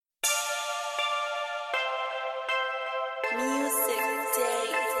Music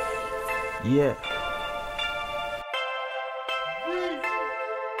Day. Yeah.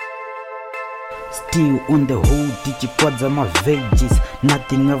 Still on the hood, tichikwadza my veggies.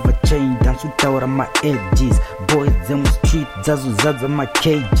 Nothing ever changed, dance without my edges. Boys them street, zaza my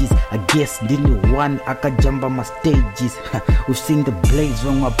cages. I guess didn't one akajamba my stages. We've seen the blaze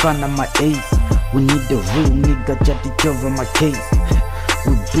when wapana my ace. We need the real nigga chatty over my case.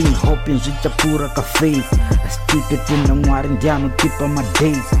 We've been hoping Zichaita cafes. Still tetenda mwari ndiano tipa my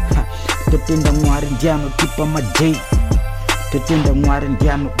days. Tetenda mwari ndiano tipa my days. Tetenda mwari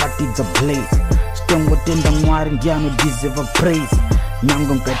ndiano but it's a blaze. Stongo tenda mwari ndiano deserve praise.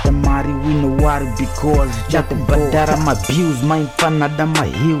 Nyango nkata mari we no worry because Jata badara my views, my fanada my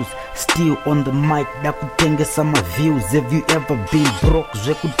heels. Still on the mic, dakutenge sama views. Have you ever been broke?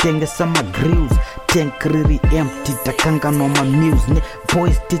 Zekutenge sama grills. Tank really empty, takanga no my muse.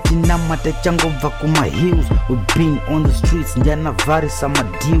 Boys titi nama tachango vaku my heels. We've been on the streets, njana vari sama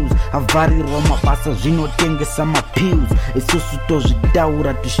deals. Avari roma basa zino tenge sama pills. Isusu tozi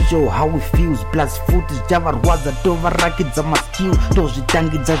daura to show how it feels. Plus footage java rwaza tova rakidza my skills. Tozi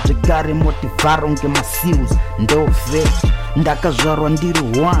tangi za jegare motivaro nge my seals. Ndove ndakazvarwa ndiri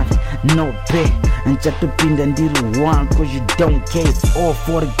one, no pay. Nchatopinda ndiri one, cause you don't care. It's all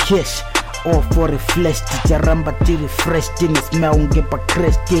for the cash, all for the flesh. Ticharamba tiri fresh, tini smell ungepa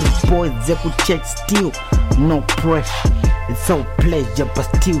crash. Tiri boys zeku check still, no pressure. It's all pleasure, but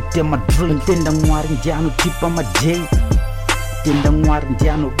still tell my dream. Tenda mwari ndiano tipa my days. Tenda mwari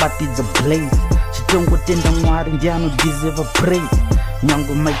ndiano but it's a blaze. Chitongo tenda mwari ndiano deserve a praise.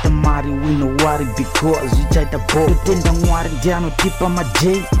 Nyango maita mari we no worry because Zichaita Bho. Tenda mwari ndiano tipa my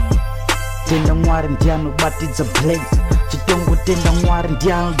days. Tenda mwari ndiano but it's a blaze. Chitongo tenda mwari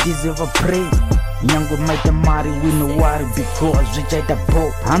ndiano deserve a praise. Nyango maita mari we no worry because Zichaita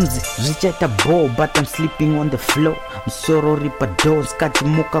Bho. Hamzi Zichaita Bho but I'm sleeping on the floor. Msoro ripa doors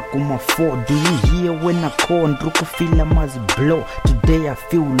kachimuka kuma 4. Do you hear when I call? Ndruku feel I must blow. Today I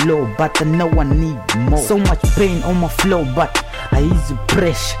feel low but I know I need more. So much pain on my flow but I easy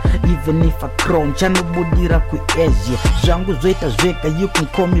pressure. Even if I crown chano budira ku Asia. Zvangu zoita zveka, you can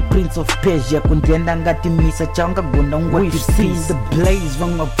call me Prince of Persia. Kundienda ngati misa changa gonda ngwati seize the blaze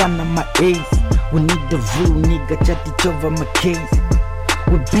vangwa pana my ace. We need the real nigga chatty over my case.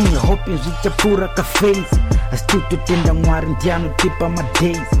 We've been hoping Zichaita cafes. I still tutenda mwari ndiano tipa my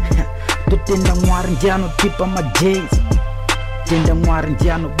days. Tutenda mwari ndiano tipa my days. Tenda mwari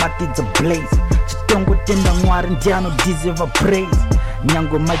ndiano but it's a blaze. Chitongo tenda mwari ndiano deserve a praise.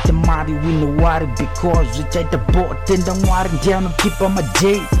 Nyango maita mari we no worry because Zichaita Bho. Tenda mwari ndiano tipa my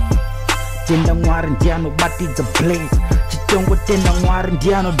days. Tenda mwari ndiano but it's a blaze. Chitongo tenda mwari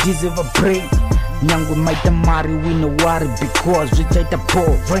ndiano deserve a praise. Nyango maita mari we no worry because Zichaita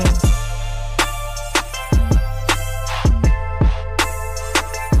Bho.